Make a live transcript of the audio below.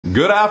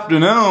Good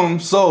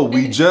afternoon. So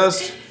we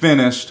just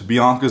finished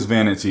Bianca's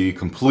vanity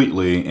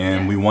completely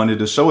and we wanted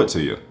to show it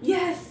to you.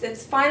 Yes,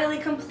 it's finally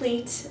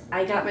complete.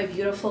 I got my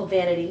beautiful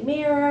vanity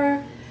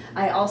mirror.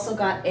 I also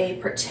got a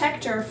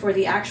protector for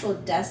the actual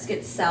desk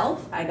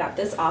itself. I got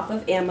this off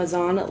of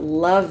Amazon.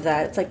 Love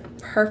that. It's like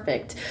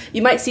perfect.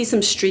 You might see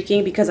some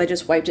streaking because I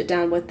just wiped it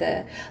down with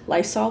the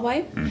Lysol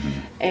wipe.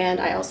 And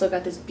I also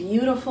got this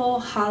beautiful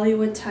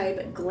Hollywood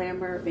type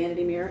glamour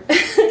vanity mirror.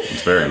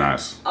 It's very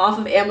nice. Off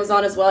of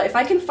Amazon as well. If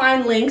I can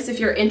find links, if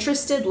you're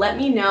interested, let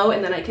me know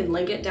and then I can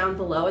link it down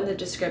below in the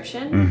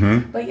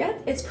description. But yeah,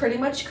 it's pretty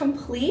much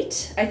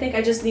complete. I think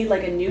I just need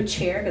like a new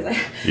chair because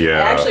I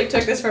actually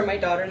took this from my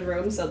daughter's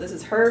room, so this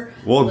is her.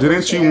 Well,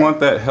 didn't chair. you want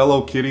that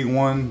Hello Kitty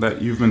one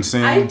that you've been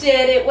seeing? I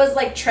did. It was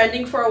like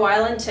trending for a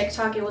while on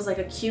TikTok. It was like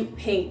a cute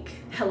pink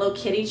Hello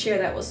Kitty chair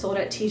that was sold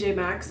at TJ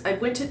Maxx. I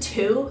went to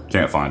 2.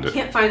 Can't find it.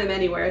 Can't find them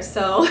anywhere.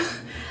 So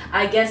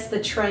I guess the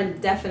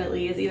trend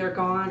definitely is either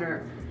gone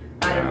or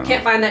I don't know.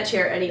 Can't find that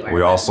chair anywhere.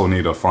 We also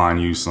need to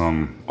find you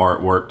some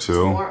artwork too.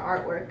 Some more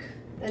artwork.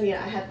 And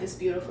yeah, I have this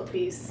beautiful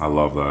piece. I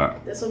love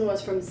that. This one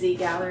was from Z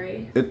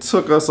Gallery. It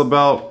took us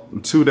about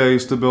 2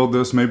 days to build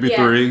this, maybe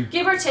 3.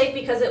 Give or take,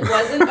 because it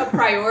wasn't a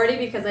priority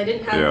because I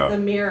didn't have the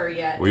mirror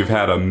yet. We've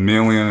had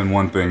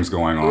 1,000,001 things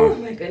going on. Oh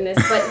my goodness.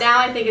 But now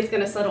I think it's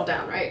going to settle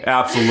down, right?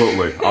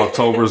 Absolutely.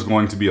 October is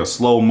going to be a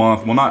slow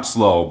month. Well, not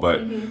slow, but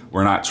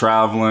we're not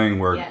traveling.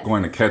 We're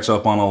going to catch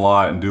up on a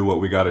lot and do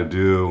what we got to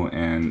do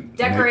and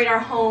decorate our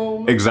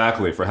home.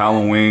 Exactly. For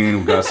Halloween,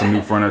 we've got some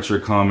new furniture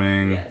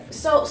coming.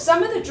 So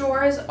some of the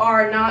drawers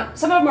are not,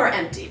 some of them are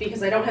empty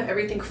because I don't have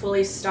everything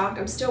fully stocked.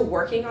 I'm still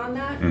working on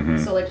that.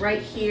 So like right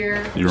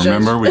here. You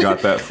remember we got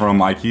that from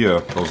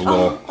IKEA, those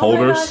little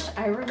holders? Oh my gosh,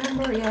 I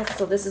remember, yes.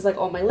 So this is like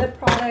all my lip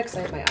products.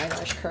 I have my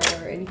eyelash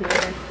curler in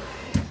here.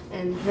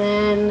 And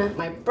then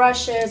my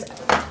brushes.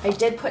 I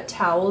did put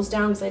towels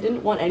down because I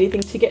didn't want anything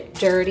to get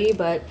dirty,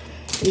 but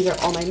these are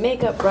all my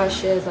makeup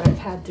brushes that I've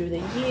had through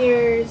the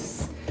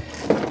years.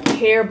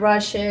 Hair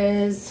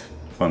brushes.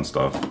 Fun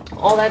stuff.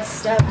 All that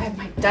stuff. I have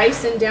my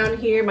Dyson down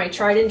here, my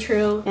tried and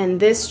true.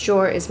 And this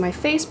drawer is my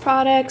face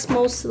products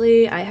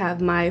mostly. I have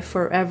my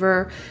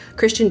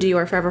Christian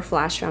Dior Forever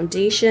Flash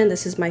Foundation.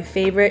 This is my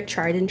favorite,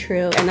 tried and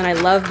true. And then I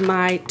love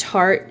my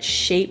Tarte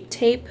Shape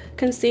Tape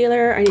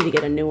Concealer. I need to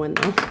get a new one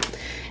though.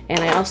 And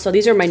I also,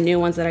 these are my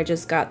new ones that I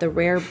just got, the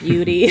Rare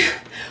Beauty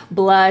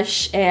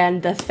blush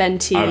and the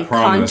Fenty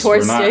contour stick.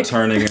 We're not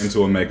turning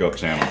into a makeup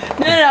channel.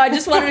 No, I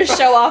just wanted to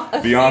show off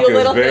a Bianca few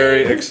little is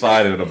very things.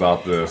 excited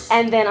about this.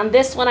 And then on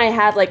this one I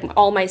have like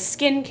all my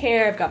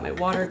skincare. I've got my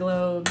water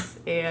globes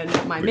and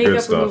my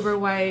makeup remover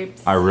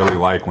wipes. I really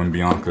like when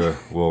Bianca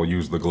will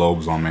use the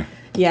globes on me.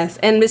 Yes,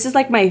 and this is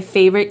like my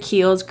favorite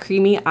Kiehl's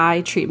Creamy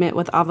Eye Treatment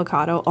with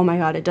avocado. Oh my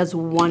god, it does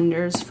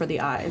wonders for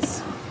the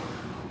eyes.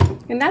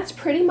 And that's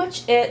pretty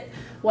much it,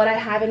 what I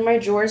have in my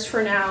drawers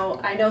for now.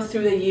 I know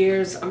through the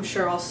years, I'm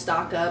sure I'll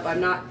stock up.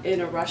 I'm not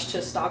in a rush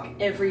to stock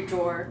every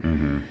drawer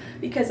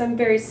because I'm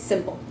very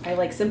simple. I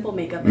like simple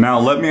makeup. Now,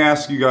 let me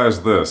ask you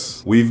guys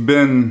this. We've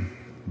been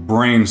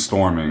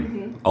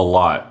brainstorming a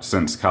lot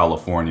since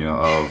California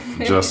of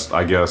just,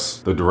 I guess,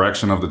 the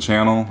direction of the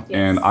channel.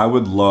 And I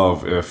would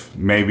love if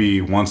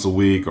maybe once a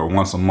week or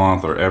once a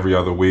month or every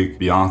other week,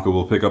 Bianca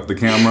will pick up the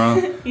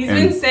camera He's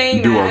been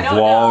saying do that. a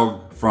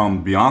vlog.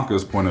 From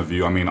Bianca's point of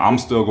view, I mean, I'm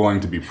still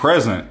going to be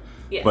present,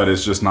 but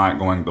it's just not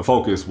going, the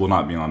focus will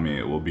not be on me,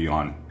 it will be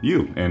on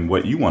you and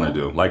what you want to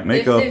do, like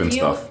makeup and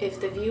stuff. If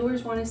the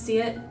viewers want to see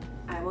it,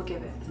 I will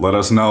give it. Let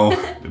us know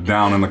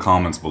down in the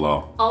comments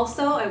below.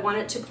 Also, I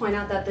wanted to point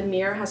out that the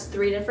mirror has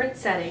 3 different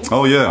settings.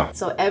 Oh yeah.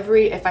 So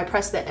if I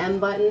press the M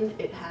button,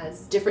 it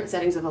has different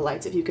settings of the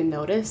lights, if you can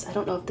notice. I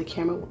don't know if the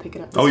camera will pick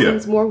it up. This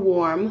one's more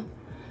warm.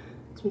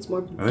 This one's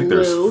more blue. I think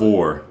there's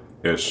 4.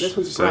 This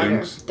one's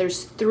settings. brighter.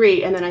 There's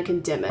 3, and then I can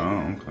dim it.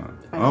 Oh, okay.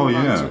 Oh,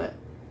 yeah.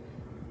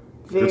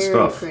 Very good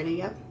stuff. Pretty,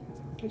 yep.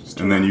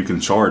 And then you can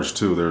charge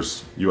too.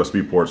 There's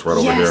USB ports right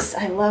over there. Yes,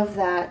 I love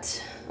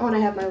that. Oh, and I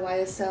have my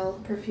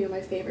YSL perfume,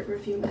 my favorite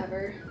perfume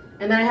ever.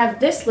 And then I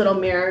have this little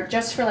mirror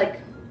just for like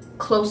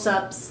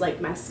close-ups, like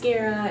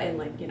mascara and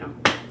like, you know,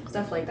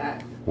 stuff like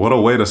that. What a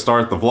way to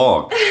start the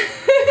vlog.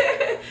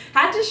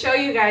 Had to show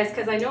you guys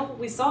because I know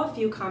we saw a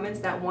few comments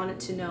that wanted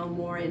to know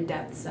more in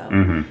depth, so.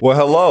 Well,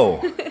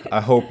 hello. I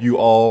hope you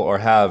all are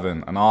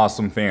having an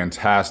awesome,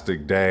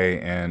 fantastic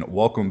day and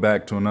welcome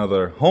back to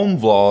another home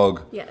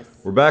vlog. Yes.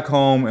 We're back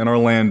home in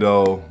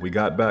Orlando. We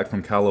got back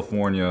from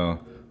California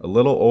a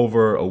little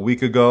over a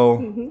week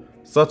ago.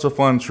 Such a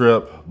fun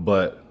trip,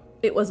 but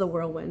it was a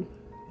whirlwind.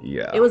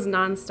 Yeah. It was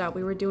nonstop.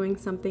 We were doing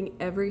something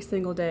every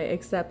single day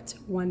except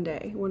one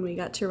day when we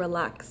got to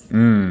relax.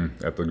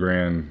 At the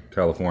Grand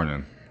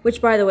Californian. Which,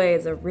 by the way,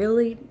 is a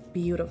really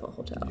beautiful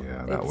hotel.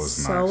 Yeah, that was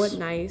nice. It's so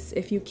nice.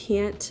 If you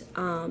can't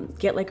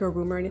get like a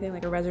room or anything,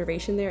 like a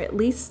reservation there, at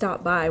least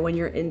stop by when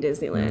you're in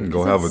Disneyland.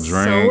 Go have a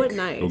drink. So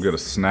nice. Go get a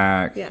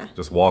snack. Yeah.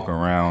 Just walk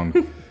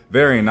around.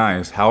 Very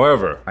nice.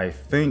 However, I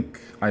think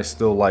I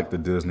still like the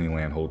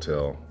Disneyland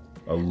hotel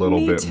a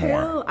little bit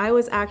more. I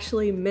was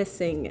actually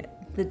missing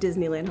the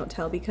Disneyland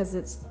hotel because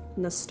it's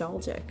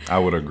nostalgic. I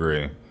would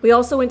agree. We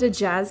also went to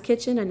Jazz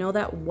Kitchen. I know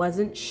that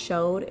wasn't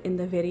showed in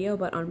the video,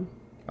 but on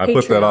I Patreon.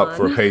 put that up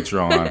for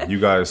Patreon. You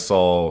guys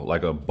saw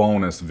like a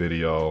bonus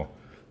video.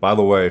 By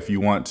the way, if you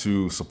want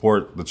to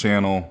support the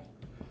channel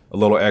a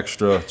little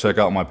extra, check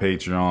out my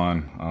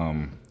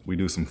Patreon. We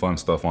do some fun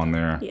stuff on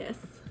there. Yes.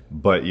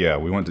 But yeah,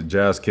 we went to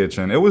Jazz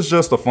Kitchen. It was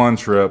just a fun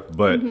trip,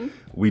 but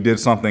we did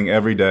something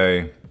every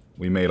day.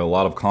 We made a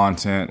lot of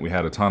content. We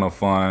had a ton of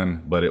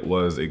fun, but it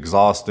was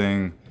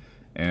exhausting.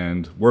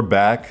 And we're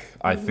back.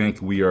 I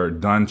think we are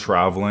done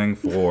traveling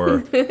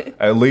for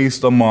at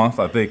least a month.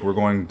 I think we're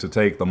going to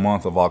take the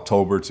month of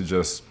October to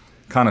just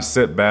kind of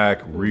sit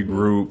back,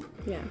 regroup,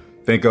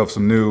 think of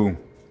some new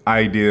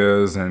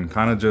ideas, and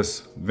kind of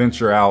just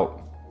venture out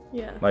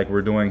like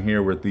we're doing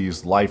here with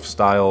these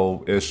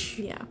lifestyle-ish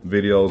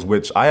videos,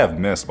 which I have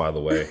missed, by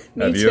the way.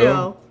 Me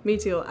too. Me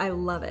too. I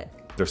love it.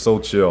 They're so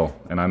chill,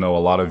 and I know a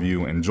lot of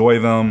you enjoy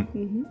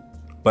them.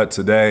 But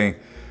today,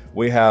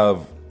 we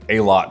have a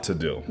lot to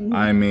do.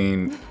 I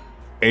mean,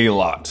 a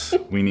lot.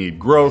 We need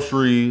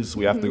groceries.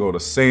 We have to go to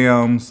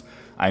Sam's.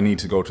 I need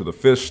to go to the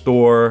fish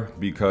store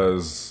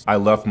because I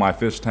left my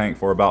fish tank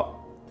for about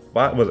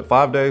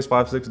 5 days,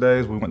 6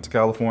 days. We went to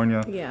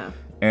California. Yeah.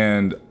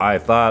 And I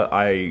thought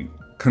I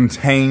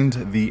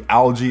contained the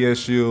algae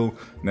issue.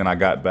 Then I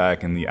got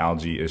back and the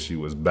algae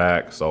issue was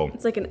back. So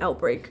it's like an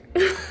outbreak.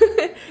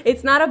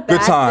 It's not a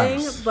bad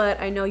thing, but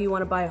I know you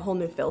want to buy a whole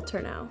new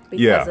filter now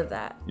because of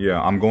that.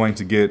 Yeah, I'm going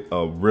to get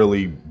a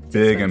really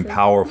big and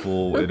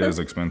powerful, it is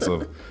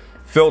expensive,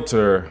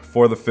 filter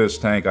for the fish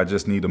tank. I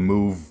just need to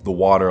move the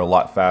water a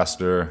lot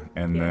faster,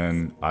 and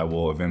then I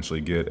will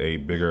eventually get a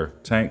bigger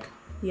tank.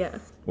 Yeah.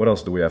 What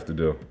else do we have to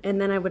do? And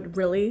then I would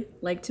really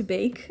like to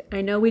bake.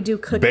 I know we do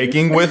cooking.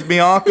 Baking with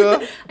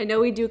Bianca? I know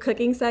we do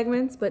cooking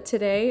segments, but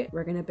today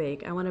we're gonna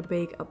bake. I wanna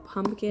bake a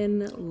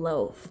pumpkin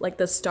loaf, like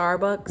the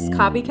Starbucks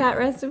copycat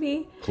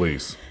recipe.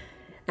 Please.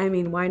 I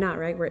mean, why not,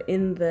 right? We're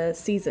in the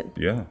season.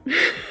 Yeah.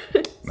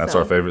 That's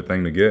our favorite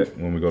thing to get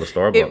when we go to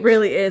Starbucks. It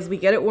really is. We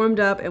get it warmed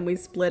up and we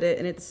split it,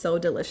 and it's so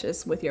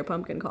delicious with your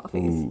pumpkin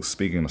coffees. Ooh,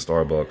 speaking of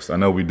Starbucks, I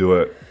know we do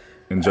it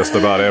in just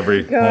about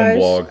every home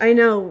vlog. I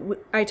know.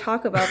 I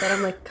talk about that.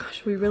 I'm like,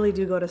 gosh, we really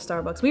do go to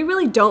Starbucks. We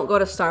really don't go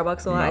to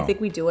Starbucks a lot. No. I think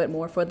we do it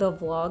more for the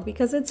vlog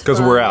because it's fun.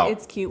 Because we're out.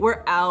 It's cute.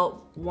 We're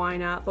out. Why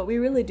not? But we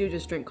really do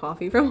just drink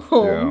coffee from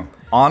home. Yeah.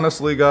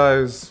 Honestly,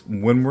 guys,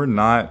 when we're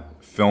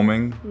not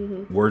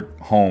filming, we're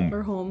home.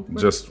 We're home.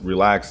 Just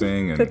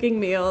relaxing and cooking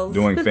meals.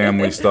 Doing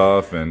family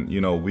stuff. And,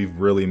 you know, we've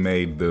really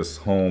made this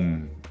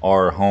home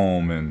our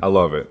home, and I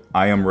love it.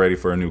 I am ready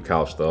for a new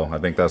couch, though. I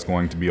think that's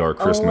going to be our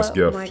Christmas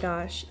gift. Oh my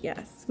gosh,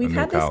 yes. We've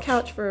had this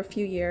couch for a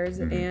few years,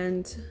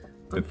 and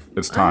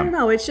it's time. I don't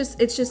know. It's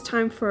just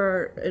time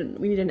for.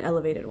 We need an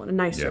elevated one, a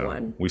nicer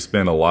one. We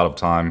spend a lot of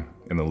time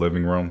in the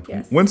living room.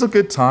 Yes. When's a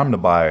good time to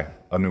buy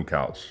a new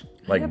couch?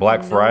 Like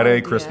Black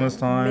Friday, Christmas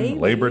time, maybe.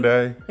 Labor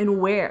Day,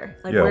 and where?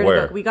 Like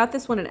where? We got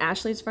this one in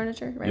Ashley's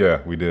Furniture, right?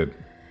 Yeah, we did.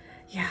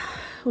 Yeah,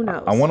 who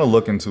knows? I want to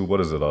look into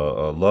what is it?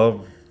 A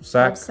Love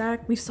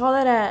Sack? We saw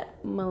that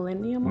at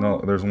Millennium Mall.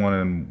 No, there's one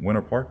in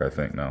Winter Park, I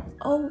think, now.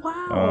 Oh,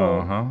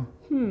 wow.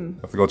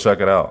 Have to go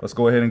check it out. Let's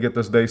go ahead and get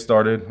this day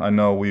started. I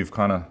know we've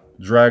kind of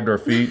dragged our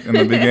feet in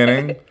the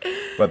beginning,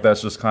 but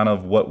that's just kind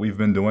of what we've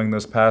been doing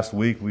this past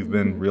week. We've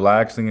been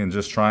relaxing and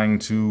just trying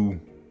to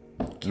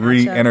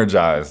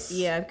re-energize.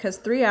 Yeah, because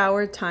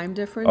 3-hour time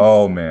difference.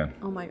 Oh, man.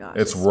 Oh, my gosh.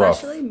 It's rough.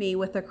 Especially me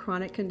with a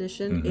chronic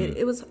condition.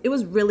 It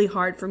was really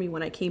hard for me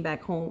when I came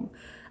back home.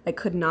 I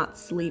could not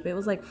sleep. It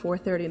was like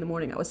 4:30 in the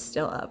morning. I was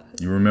still up.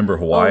 You remember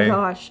Hawaii? Oh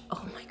gosh.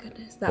 Oh my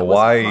goodness. That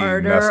Hawaii was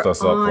harder messed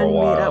us up for a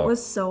while. That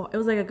was it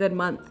was like a good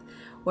month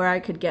where I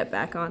could get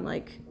back on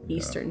like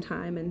Eastern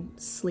time and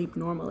sleep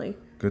normally.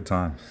 Good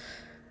times.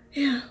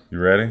 Yeah. You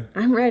ready?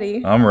 I'm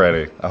ready. I'm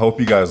ready. I hope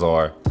you guys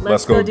are.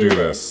 Let's go do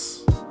this.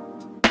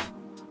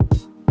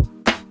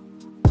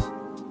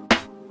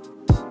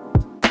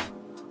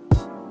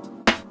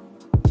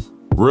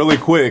 Really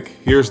quick,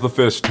 here's the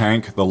fish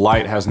tank. The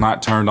light has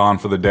not turned on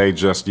for the day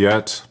just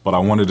yet, but I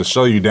wanted to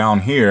show you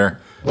down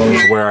here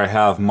is where I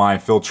have my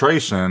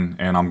filtration,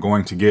 and I'm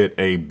going to get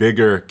a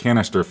bigger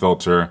canister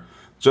filter.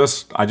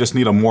 I just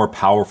need a more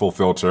powerful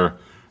filter,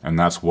 and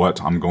that's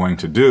what I'm going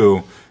to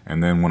do.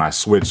 And then when I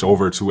switch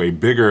over to a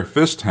bigger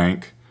fish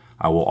tank,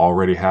 I will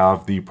already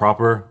have the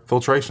proper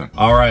filtration.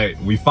 All right,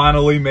 we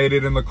finally made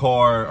it in the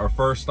car. Our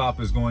first stop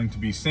is going to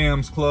be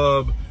Sam's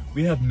Club.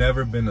 We have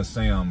never been to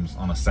Sam's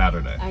on a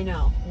Saturday. I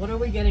know. What are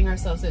we getting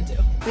ourselves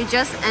into? We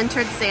just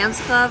entered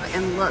Sam's Club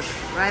and look,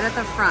 right at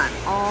the front,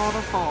 all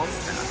the fall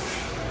stuff.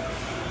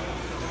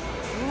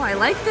 Oh, I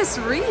like this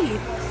wreath.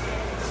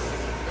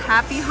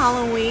 Happy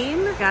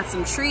Halloween. Got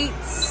some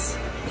treats,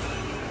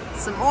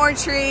 some more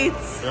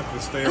treats. You have to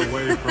stay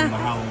away from the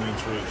Halloween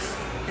treats.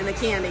 And the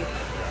candy.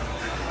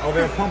 Oh,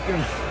 they have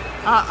pumpkins.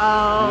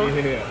 Uh-oh.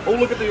 Yeah. Oh,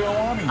 look at the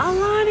Alani's.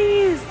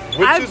 Alani's.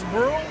 Witch's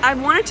Brew? I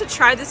wanted to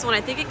try this one.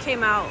 I think it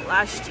came out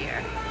last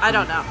year. I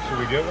don't know. Should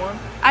we get one?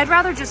 I'd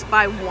rather just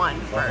buy one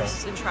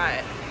first and try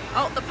it.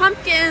 Oh, the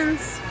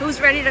pumpkins. Who's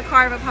ready to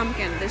carve a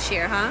pumpkin this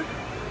year, huh?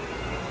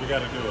 We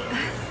gotta do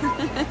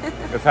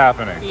it. It's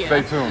happening. Yeah.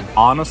 Stay tuned.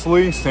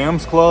 Honestly,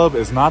 Sam's Club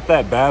is not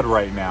that bad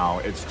right now.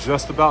 It's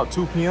just about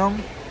 2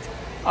 p.m.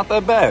 Not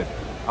that bad.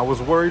 I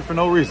was worried for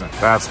no reason.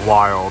 That's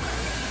wild.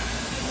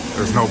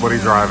 There's nobody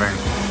driving.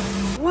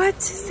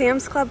 What?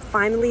 Sam's Club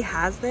finally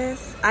has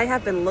this? I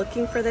have been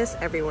looking for this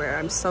everywhere.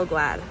 I'm so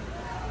glad.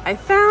 I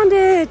found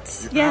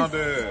it. You found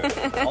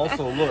it.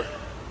 Also, look.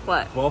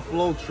 What?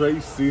 Buffalo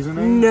Trace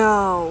seasoning.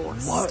 No.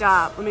 What?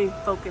 Stop. Let me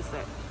focus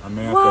it. I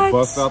may have to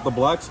bust out the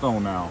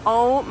Blackstone now.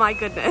 Oh my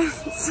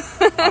goodness.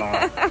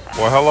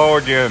 Well, hello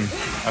again.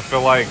 I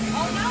feel like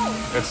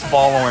it's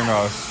following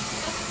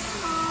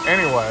us.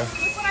 Anyway.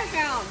 Look what I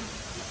found.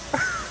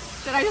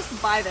 Should I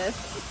just buy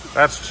this?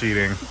 That's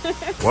cheating.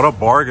 What a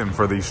bargain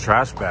for these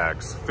trash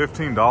bags.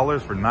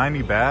 $15 for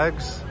 90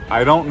 bags.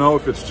 I don't know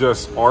if it's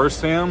just our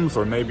Sam's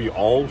or maybe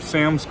all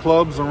Sam's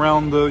Clubs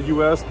around the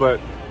US, but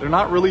they're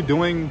not really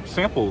doing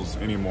samples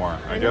anymore.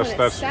 I guess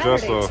that's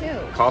just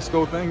a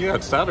Costco thing. Yeah,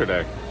 it's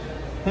Saturday.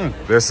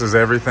 This is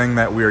everything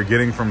that we are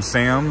getting from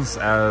Sam's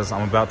as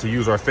I'm about to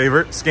use our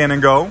favorite, Scan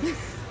and Go.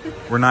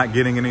 We're not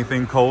getting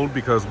anything cold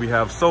because we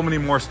have so many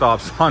more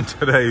stops on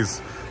today's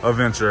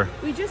adventure.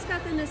 We just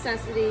got the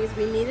necessities.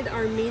 We needed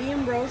our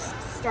medium roast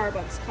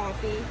Starbucks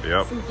coffee.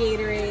 Yep. Some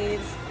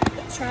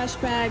Gatorades, trash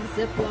bags,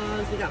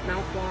 Ziplocs. We got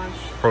mouthwash.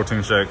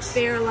 Protein shakes.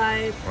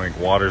 Fairlife. I think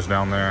water's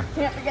down there.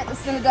 Can't forget the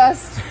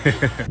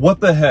Cinedust.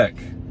 What the heck?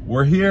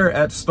 We're here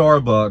at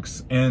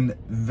Starbucks and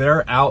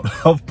they're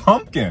out of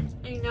pumpkin.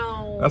 I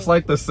know. That's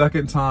like the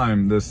second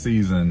time this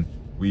season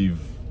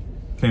we've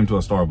came to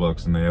a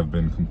Starbucks and they have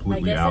been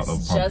completely out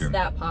of pumpkin. Just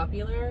that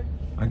popular?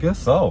 I guess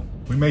so.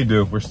 We may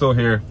do. We're still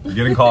here. We're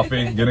getting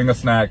coffee, getting a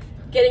snack.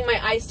 Getting my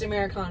iced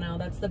Americano.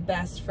 That's the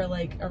best for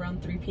like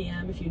around 3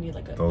 p.m. if you need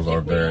like a Those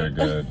are very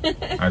good.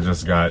 I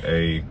just got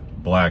a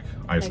black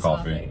iced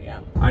coffee.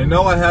 Yeah. I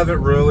know I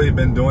haven't really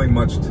been doing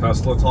much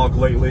Tesla talk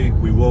lately.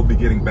 We will be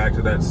getting back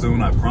to that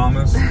soon, I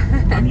promise.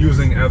 I'm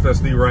using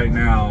FSD right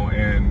now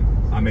and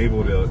I'm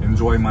able to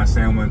enjoy my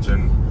sandwich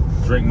and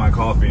drink my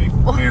coffee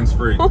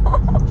hands-free.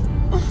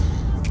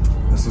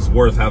 This is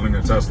worth having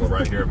a Tesla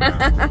right here,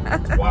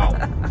 man.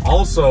 Wow.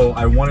 Also,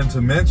 I wanted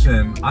to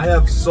mention, I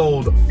have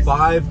sold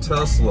 5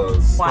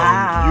 Teslas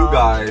from you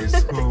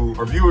guys who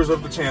are viewers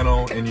of the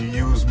channel and you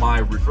use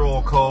my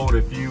referral code.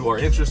 If you are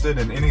interested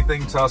in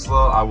anything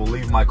Tesla, I will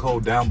leave my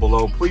code down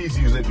below. Please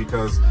use it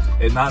because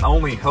it not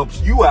only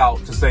helps you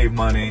out to save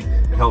money,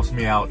 it helps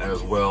me out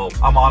as well.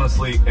 I'm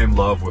honestly in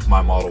love with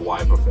my Model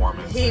Y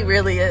performance. He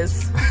really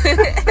is.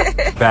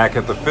 Back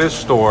at the fish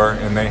store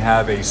and they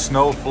have a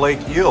snowflake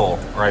eel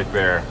right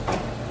there.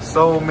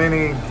 So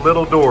many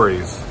little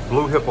dories,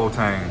 blue hippo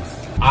tangs.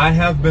 I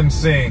have been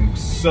seeing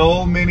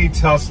so many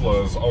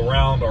Teslas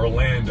around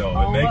Orlando.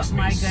 Oh, it makes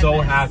me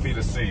so happy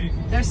to see.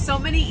 There's so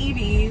many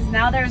EVs.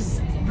 Now there's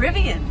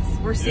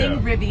Rivians. We're seeing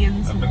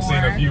Rivians I've been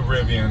seeing a few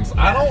Rivians.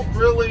 Yeah. I don't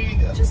really...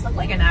 just look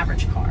like an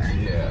average car.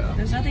 Yeah.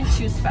 There's nothing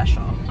too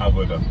special. I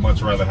would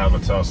much rather have a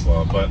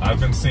Tesla, but I've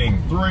been seeing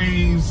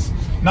 3s,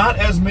 not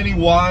as many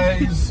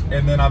Ys,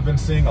 and then I've been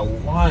seeing a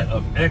lot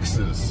of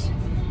X's.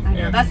 I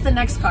know, that's the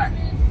next car.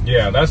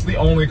 Yeah, that's the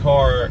only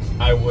car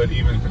I would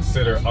even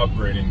consider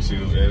upgrading to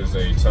is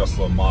a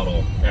Tesla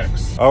Model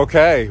X.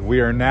 Okay, we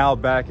are now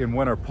back in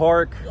Winter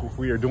Park. Yes.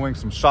 We are doing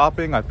some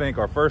shopping. I think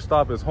our first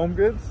stop is Home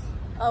Goods.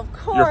 Of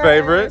course. Your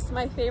favorite?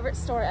 My favorite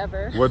store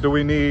ever. What do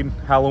we need?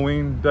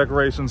 Halloween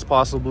decorations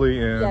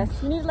possibly? And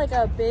yes, you need like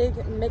a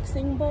big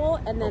mixing bowl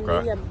and then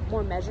maybe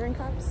more measuring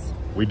cups.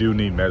 We do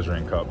need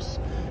measuring cups.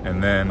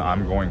 And then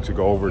I'm going to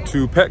go over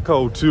to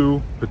Petco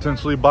to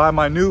potentially buy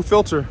my new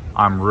filter.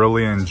 I'm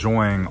really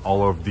enjoying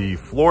all of the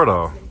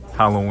Florida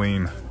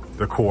Halloween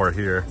decor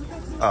here.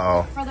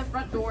 Uh-oh. For the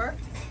front door.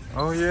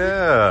 Oh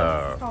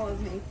yeah. Follows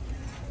me.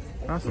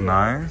 That's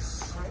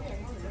nice.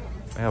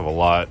 They have a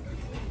lot.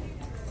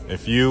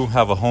 If you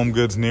have a Home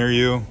Goods near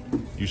you,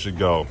 you should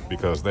go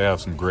because they have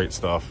some great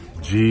stuff.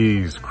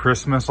 Geez,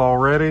 Christmas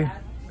already?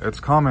 It's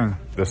coming.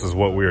 This is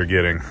what we are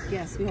getting.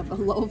 Yes, we have a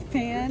loaf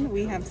pan.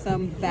 We have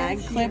some bag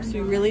clips. We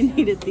really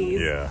needed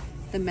these. Yeah.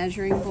 The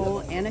measuring bowl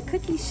and a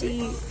cookie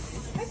sheet.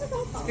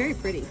 It's very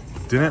pretty.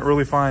 Didn't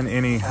really find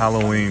any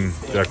Halloween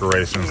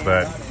decorations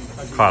that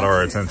caught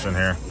our attention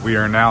here. We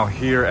are now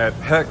here at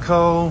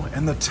Petco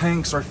and the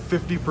tanks are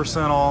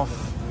 50%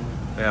 off.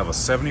 They have a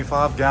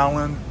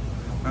 75-gallon.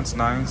 That's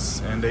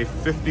nice. And a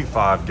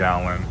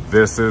 55-gallon.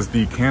 This is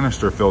the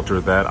canister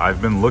filter that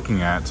I've been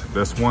looking at.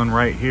 This one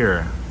right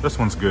here. This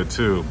one's good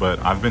too, but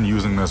I've been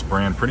using this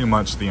brand pretty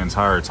much the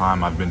entire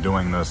time I've been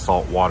doing this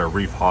saltwater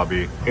reef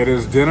hobby. It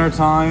is dinner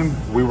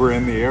time. We were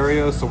in the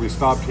area, so we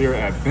stopped here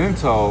at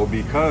Bento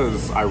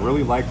because I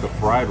really like the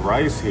fried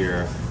rice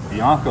here.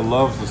 Bianca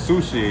loves the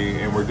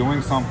sushi, and we're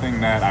doing something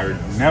that I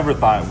never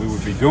thought we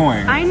would be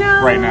doing right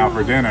now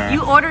for dinner.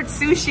 You ordered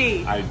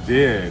sushi. I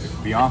did.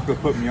 Bianca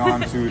put me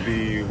on to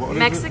the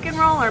Mexican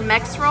roll or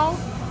Mex roll?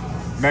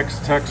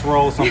 Mex-Tex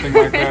roll, something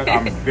like that.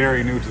 I'm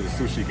very new to the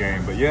sushi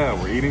game, but yeah,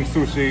 we're eating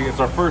sushi. It's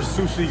our first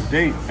sushi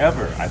date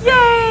ever, I think.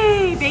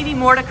 Yay! Maybe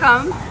more to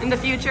come in the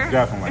future.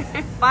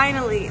 Definitely.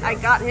 Finally, I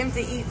got him to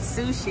eat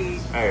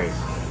sushi. Hey,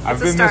 I've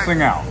been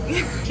missing out.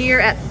 Here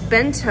at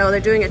Bento, they're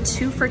doing a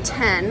 2 for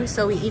 $10.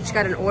 So we each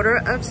got an order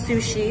of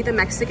sushi, the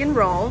Mexican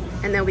roll,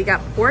 and then we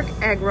got pork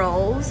egg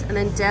rolls, and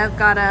then Dev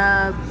got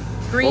a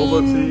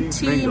green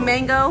tea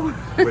mango.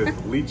 With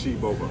lychee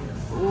boba.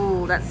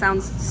 Ooh, that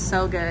sounds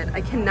so good.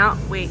 I cannot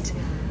wait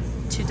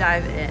to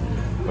dive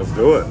in. Let's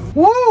do it.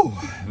 Woo!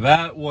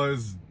 That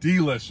was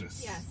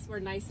delicious. Yes, we're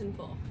nice and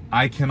full.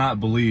 I cannot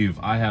believe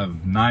I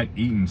have not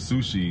eaten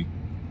sushi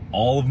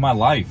all of my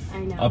life. I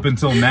know. Up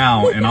until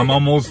now, and I'm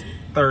almost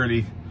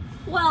 30.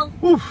 Well,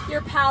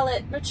 your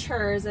palate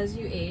matures as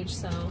you age,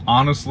 so.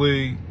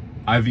 Honestly,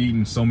 I've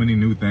eaten so many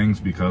new things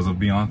because of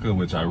Bianca,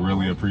 which I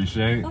really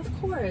appreciate. Of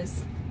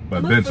course.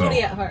 But I'm a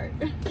foodie at heart.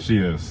 She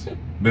is.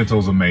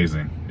 Bento's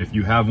amazing. If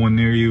you have one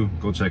near you,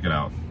 go check it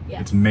out.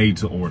 Yes. It's made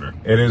to order.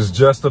 It is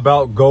just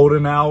about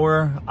golden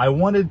hour. I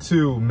wanted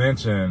to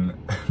mention,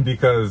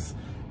 because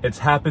it's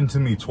happened to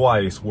me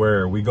twice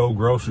where we go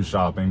grocery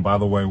shopping. By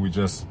the way, we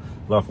just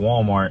left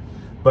Walmart,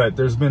 but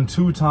there's been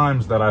 2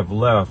 times that I've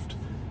left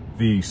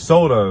the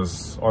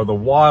sodas or the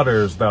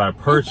waters that I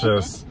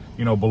purchase,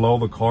 you know, below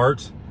the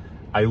cart.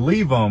 I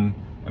leave them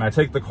and I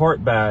take the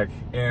cart back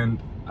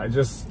and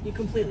you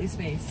completely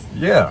space.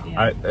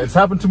 Yeah. It's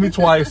happened to me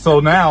twice. So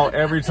now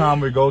every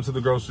time we go to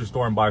the grocery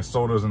store and buy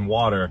sodas and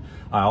water,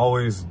 I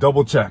always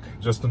double check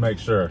just to make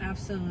sure.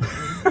 Absolutely.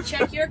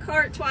 Check your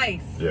cart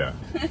twice. Yeah.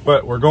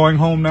 But we're going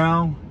home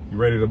now. You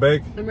ready to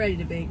bake? I'm ready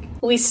to bake.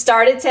 We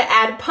started to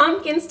add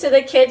pumpkins to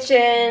the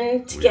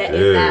kitchen to get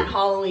in that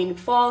Halloween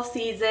fall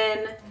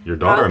season. Your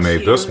daughter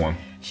made this one.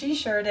 She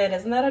sure did.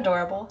 Isn't that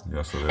adorable?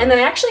 Yes, it is. And then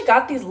I actually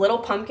got these little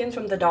pumpkins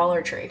from the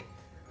Dollar Tree.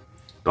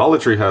 Dollar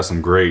Tree has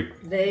some great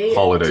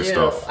holiday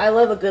stuff. I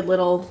love a good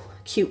little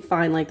cute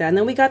find like that. And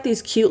then we got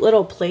these cute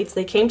little plates.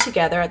 They came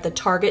together at the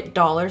Target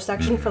dollar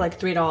section for like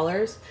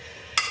 $3.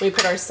 We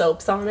put our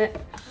soaps on it.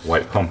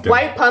 White pumpkin.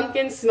 White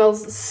pumpkin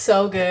smells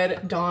so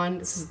good. Dawn,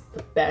 this is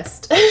the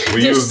best.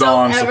 We use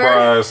Dawn,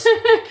 surprise.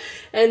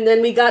 And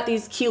then we got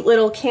these cute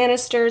little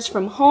canisters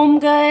from Home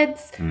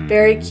Goods.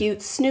 Very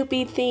cute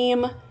Snoopy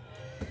theme.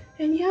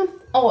 And yeah.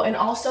 Oh, and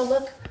also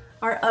look,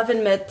 our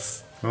oven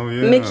mitts. Oh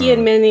yeah. Mickey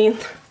and Minnie.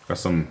 Got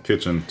some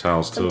kitchen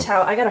towels too.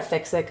 I gotta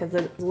fix it because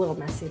it's a little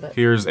messy. But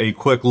here's a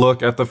quick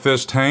look at the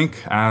fish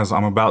tank as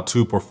I'm about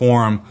to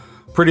perform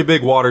a pretty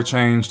big water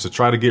change to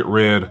try to get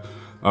rid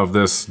of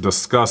this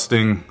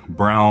disgusting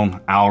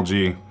brown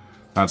algae.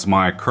 That's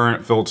my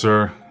current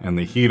filter and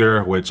the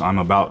heater, which I'm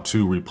about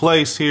to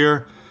replace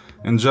here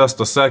in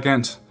just a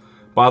second.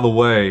 By the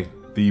way,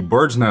 the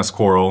bird's nest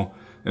coral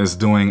is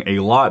doing a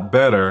lot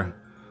better,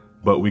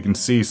 but we can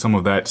see some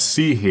of that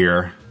sea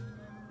hair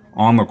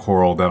on the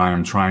coral that I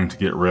am trying to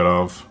get rid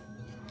of.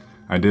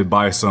 I did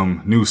buy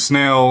some new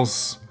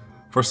snails.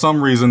 For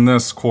some reason,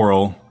 this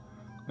coral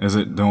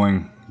isn't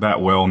doing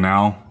that well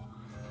now.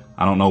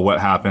 I don't know what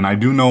happened. I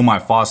do know my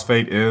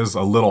phosphate is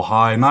a little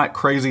high, not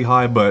crazy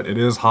high, but it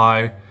is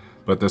high.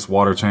 But this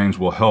water change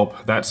will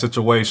help that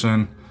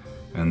situation.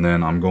 And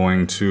then I'm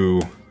going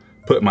to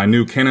put my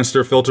new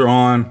canister filter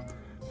on,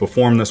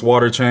 perform this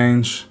water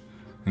change,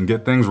 and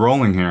get things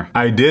rolling here.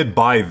 I did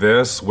buy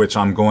this, which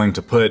I'm going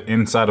to put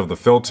inside of the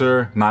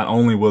filter. Not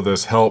only will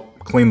this help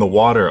clean the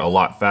water a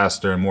lot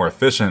faster and more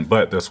efficient,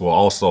 but this will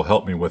also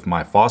help me with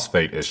my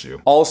phosphate issue.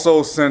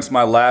 Also, since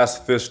my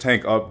last fish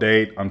tank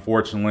update,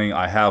 unfortunately,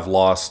 I have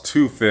lost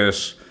 2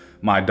 fish.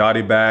 My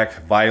dotty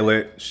back,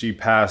 Violet, she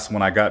passed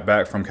when I got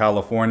back from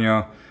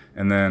California.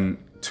 And then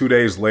 2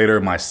 days later,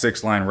 my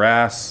 6-line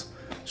wrasse,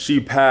 she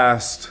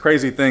passed.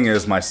 Crazy thing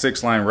is my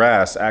 6-line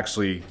wrasse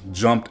actually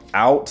jumped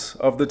out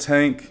of the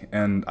tank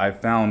and I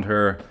found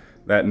her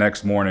that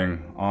next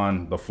morning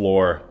on the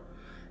floor.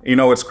 You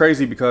know, it's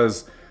crazy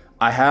because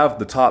I have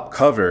the top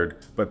covered,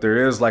 but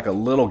there is like a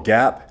little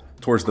gap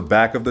towards the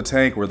back of the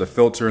tank where the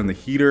filter and the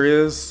heater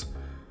is.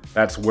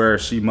 That's where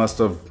she must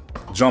have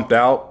jumped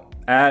out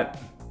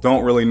at.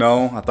 Don't really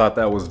know. I thought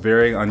that was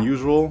very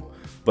unusual,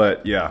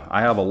 but yeah,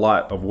 I have a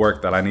lot of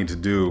work that I need to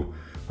do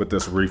with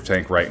this reef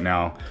tank right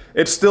now.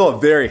 It's still a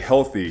very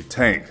healthy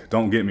tank,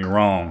 don't get me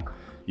wrong.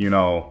 You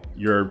know,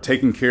 you're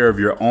taking care of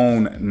your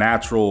own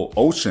natural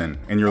ocean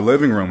in your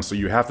living room, so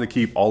you have to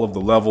keep all of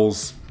the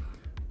levels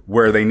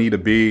where they need to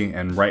be,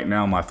 and right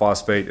now my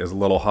phosphate is a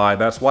little high.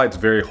 That's why it's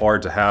very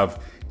hard to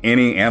have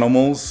any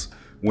animals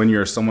when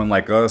you're someone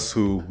like us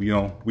who, you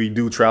know, we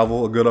do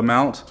travel a good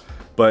amount,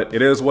 but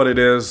it is what it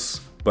is.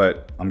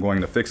 But I'm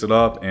going to fix it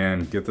up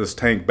and get this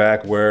tank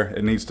back where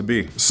it needs to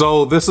be.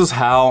 So this is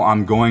how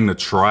I'm going to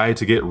try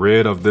to get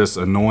rid of this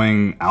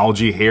annoying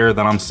algae hair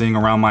that I'm seeing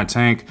around my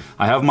tank.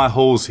 I have my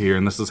hose here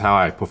and this is how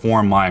I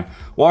perform my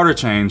water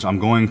change. I'm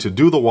going to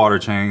do the water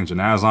change, and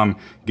as I'm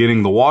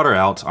getting the water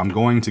out, I'm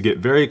going to get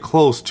very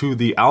close to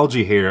the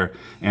algae hair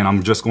and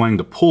I'm just going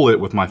to pull it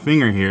with my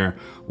finger here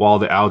while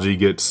the algae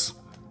gets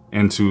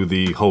into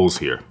the hose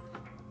here.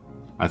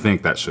 I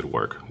think that should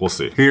work. We'll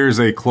see. Here's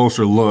a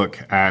closer look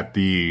at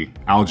the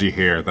algae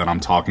hair that I'm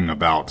talking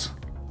about.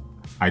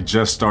 I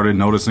just started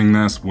noticing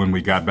this when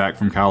we got back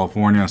from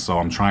California, so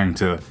I'm trying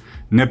to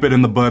nip it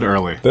in the bud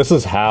early. This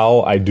is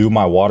how I do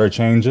my water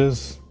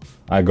changes.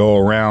 I go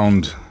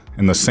around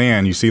And the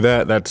sand, you see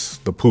that? That's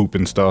the poop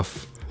and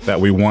stuff that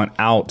we want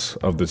out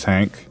of the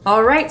tank.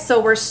 All right,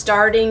 so we're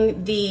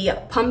starting the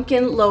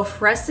pumpkin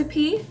loaf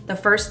recipe. The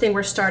first thing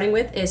we're starting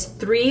with is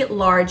 3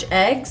 large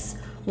eggs,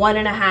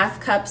 1.5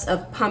 cups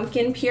of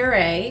pumpkin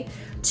puree,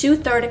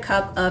 2/3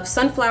 cup of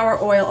sunflower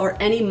oil or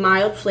any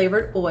mild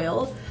flavored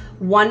oil,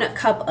 1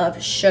 cup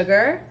of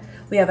sugar.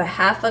 We have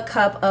 1/2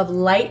 cup of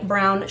light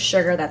brown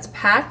sugar that's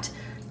packed,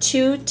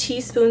 2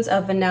 teaspoons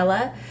of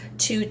vanilla,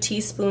 2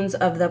 teaspoons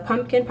of the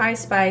pumpkin pie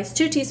spice,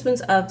 2 teaspoons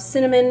of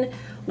cinnamon,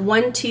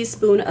 1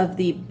 teaspoon of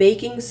the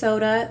baking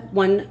soda,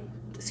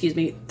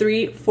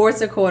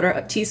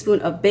 3/4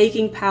 teaspoon of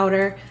baking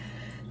powder,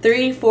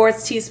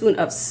 3/4 teaspoon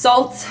of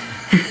salt,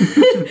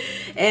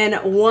 and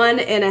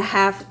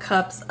 1.5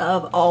 cups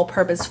of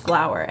all-purpose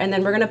flour. And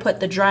then we're gonna put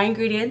the dry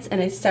ingredients in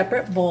a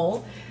separate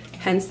bowl,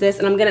 hence this,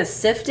 and I'm gonna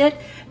sift it,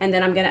 and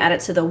then I'm gonna add it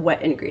to the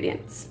wet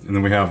ingredients. And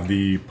then we have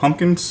the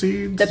pumpkin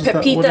seeds. The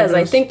pepitas,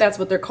 I think that's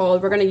what they're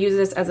called. We're gonna use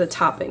this as a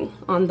topping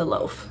on the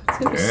loaf. It's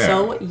gonna be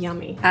so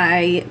yummy.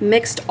 I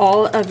mixed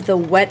all of the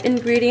wet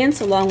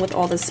ingredients along with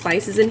all the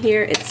spices in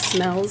here. It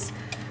smells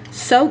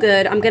so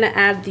good. I'm gonna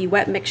add the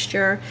wet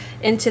mixture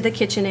into the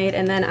KitchenAid,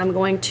 and then I'm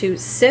going to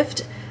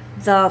sift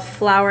the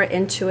flour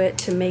into it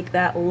to make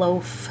that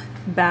loaf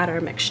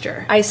batter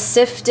mixture. I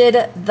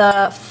sifted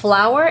the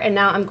flour, and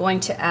now I'm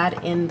going to add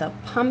in the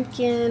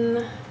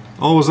pumpkin.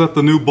 Oh, is that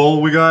the new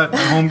bowl we got at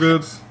Home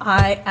Goods?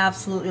 I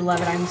absolutely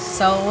love it. I'm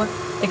so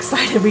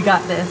excited we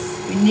got this.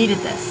 We needed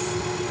this.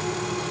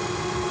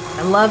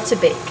 I love to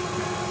bake.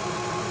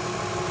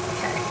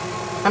 Okay.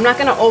 I'm not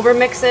gonna over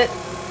mix it.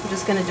 I'm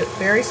just gonna do it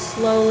very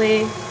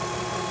slowly.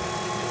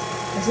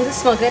 Doesn't this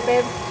smell good,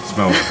 babe? It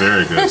smells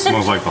very good. It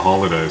smells like the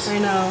holidays. I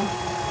know.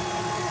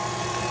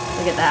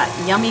 Look at that.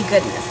 Yummy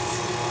goodness.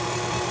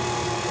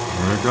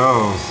 There it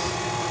goes.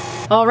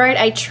 All right,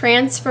 I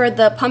transferred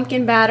the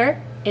pumpkin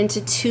batter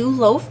into 2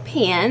 loaf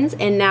pans,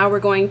 and now we're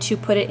going to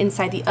put it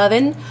inside the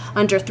oven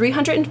under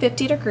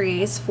 350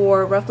 degrees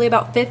for roughly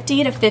about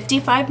 50 to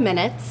 55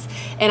 minutes.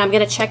 And I'm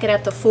gonna check it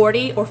at the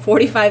 40 or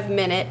 45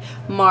 minute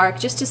mark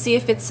just to see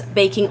if it's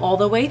baking all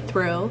the way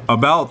through.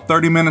 About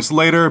 30 minutes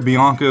later,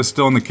 Bianca is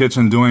still in the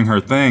kitchen doing her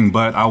thing,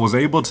 but I was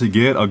able to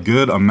get a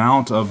good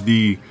amount of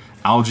the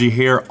algae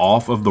hair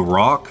off of the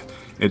rock.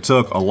 It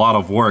took a lot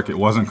of work. It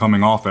wasn't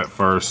coming off at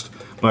first,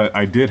 but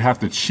I did have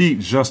to cheat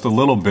just a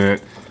little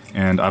bit,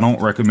 and I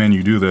don't recommend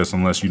you do this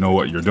unless you know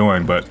what you're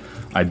doing, but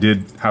I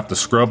did have to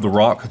scrub the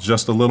rock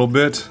just a little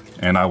bit,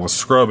 and I was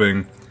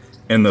scrubbing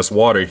in this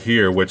water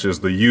here, which is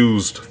the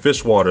used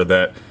fish water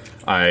that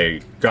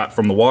I got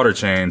from the water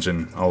change,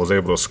 and I was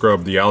able to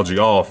scrub the algae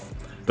off,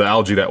 the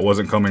algae that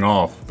wasn't coming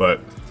off,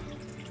 but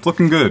it's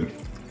looking good.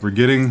 We're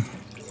getting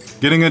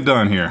it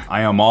done here.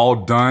 I am all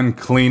done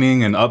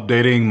cleaning and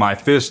updating my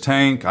fish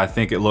tank. I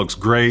think it looks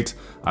great.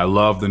 I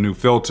love the new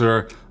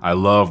filter. I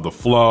love the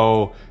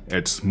flow.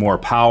 It's more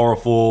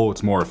powerful,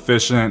 it's more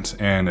efficient,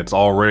 and it's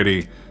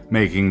already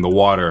making the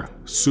water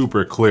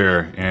super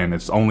clear, and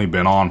it's only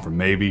been on for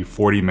maybe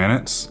 40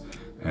 minutes.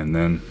 And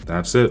then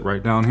that's it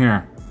right down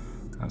here.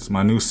 That's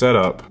my new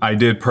setup. I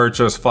did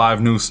purchase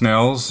 5 new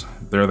snails.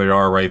 There they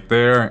are right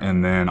there.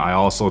 And then I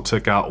also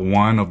took out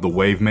 1 of the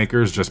wave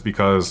makers just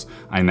because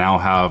I now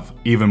have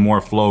even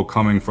more flow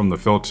coming from the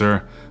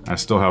filter. I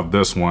still have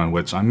this one,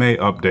 which I may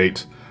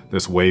update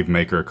this wave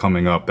maker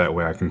coming up. That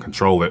way I can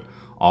control it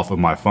off of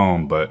my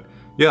phone. But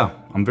yeah,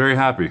 I'm very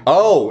happy.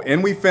 Oh,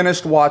 and we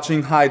finished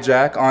watching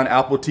Hijack on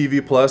Apple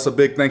TV Plus. A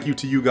big thank you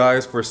to you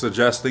guys for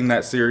suggesting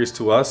that series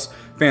to us.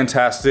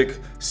 Fantastic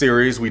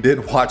series. We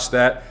did watch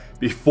that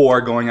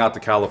before going out to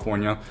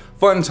California.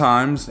 Fun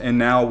times, and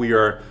now we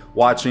are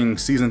watching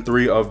season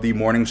 3 of the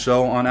morning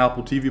show on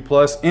Apple TV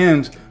Plus,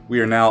 and we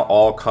are now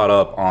all caught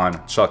up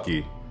on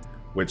Chucky,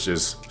 which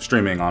is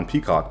streaming on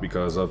Peacock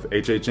because of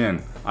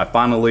HHN. I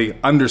finally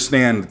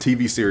understand the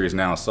TV series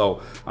now,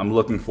 so I'm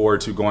looking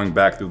forward to going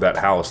back through that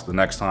house the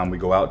next time we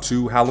go out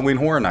to Halloween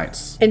Horror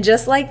Nights. And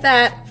just like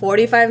that,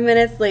 45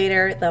 minutes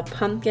later, the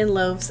pumpkin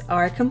loaves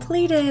are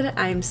completed.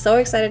 I'm so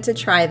excited to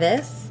try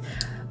this,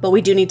 but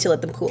we do need to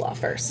let them cool off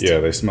first. Yeah,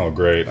 they smell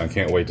great. I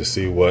can't wait to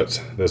see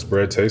what this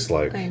bread tastes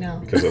like. I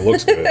know. Because it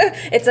looks good.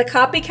 It's a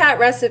copycat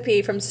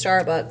recipe from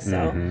Starbucks,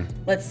 so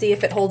let's see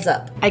if it holds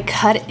up. I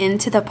cut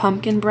into the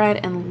pumpkin bread,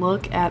 and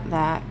look at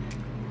that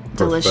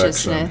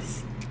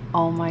deliciousness.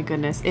 Oh my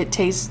goodness. It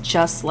tastes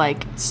just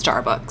like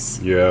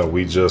Starbucks. Yeah,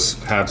 we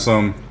just had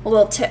some. A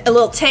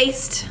little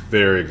taste.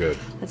 Very good.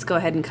 Let's go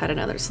ahead and cut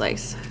another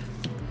slice.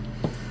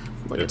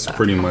 It's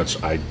pretty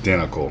much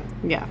identical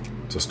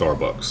to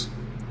Starbucks.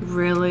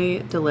 Really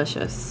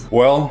delicious.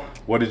 Well,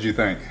 what did you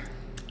think?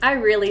 I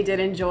really did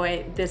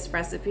enjoy this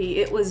recipe.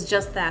 It was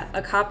just that,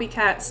 a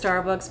copycat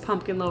Starbucks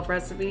pumpkin loaf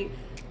recipe.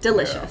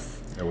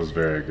 Delicious. Yeah, it was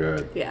very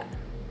good. Yeah.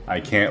 I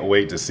can't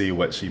wait to see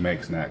what she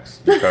makes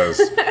next,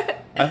 because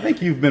I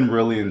think you've been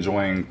really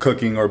enjoying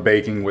cooking or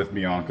baking with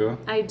Bianca.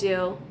 I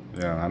do.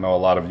 Yeah, I know a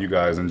lot of you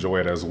guys enjoy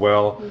it as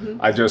well.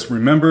 I just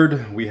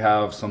remembered we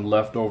have some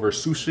leftover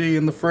sushi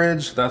in the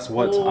fridge. That's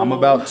what I'm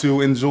about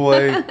to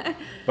enjoy.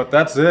 But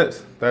that's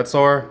it. That's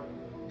our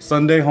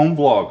Sunday home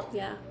vlog.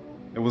 Yeah.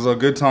 It was a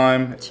good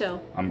time.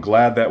 Chill. I'm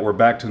glad that we're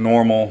back to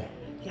normal.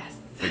 Yes.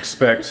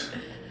 Expect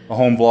a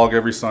home vlog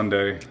every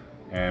Sunday.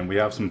 And we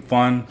have some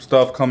fun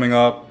stuff coming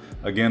up.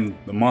 Again,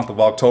 the month of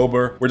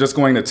October. We're just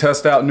going to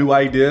test out new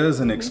ideas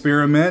and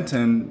experiment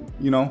and,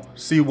 you know,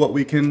 see what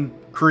we can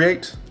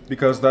create,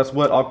 because that's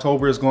what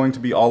October is going to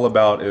be all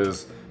about,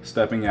 is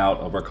stepping out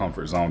of our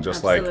comfort zone,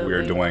 just like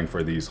we're doing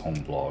for these home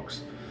vlogs.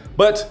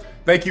 But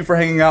thank you for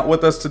hanging out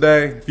with us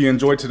today. If you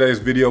enjoyed today's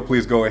video,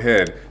 please go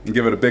ahead and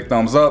give it a big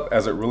thumbs up,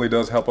 as it really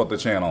does help out the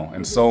channel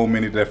in so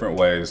many different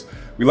ways.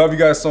 We love you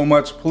guys so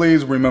much.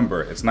 Please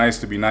remember, it's nice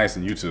to be nice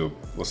in YouTube.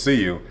 We'll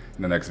see you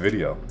in the next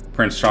video.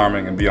 Prince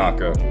Charming and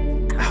Bianca.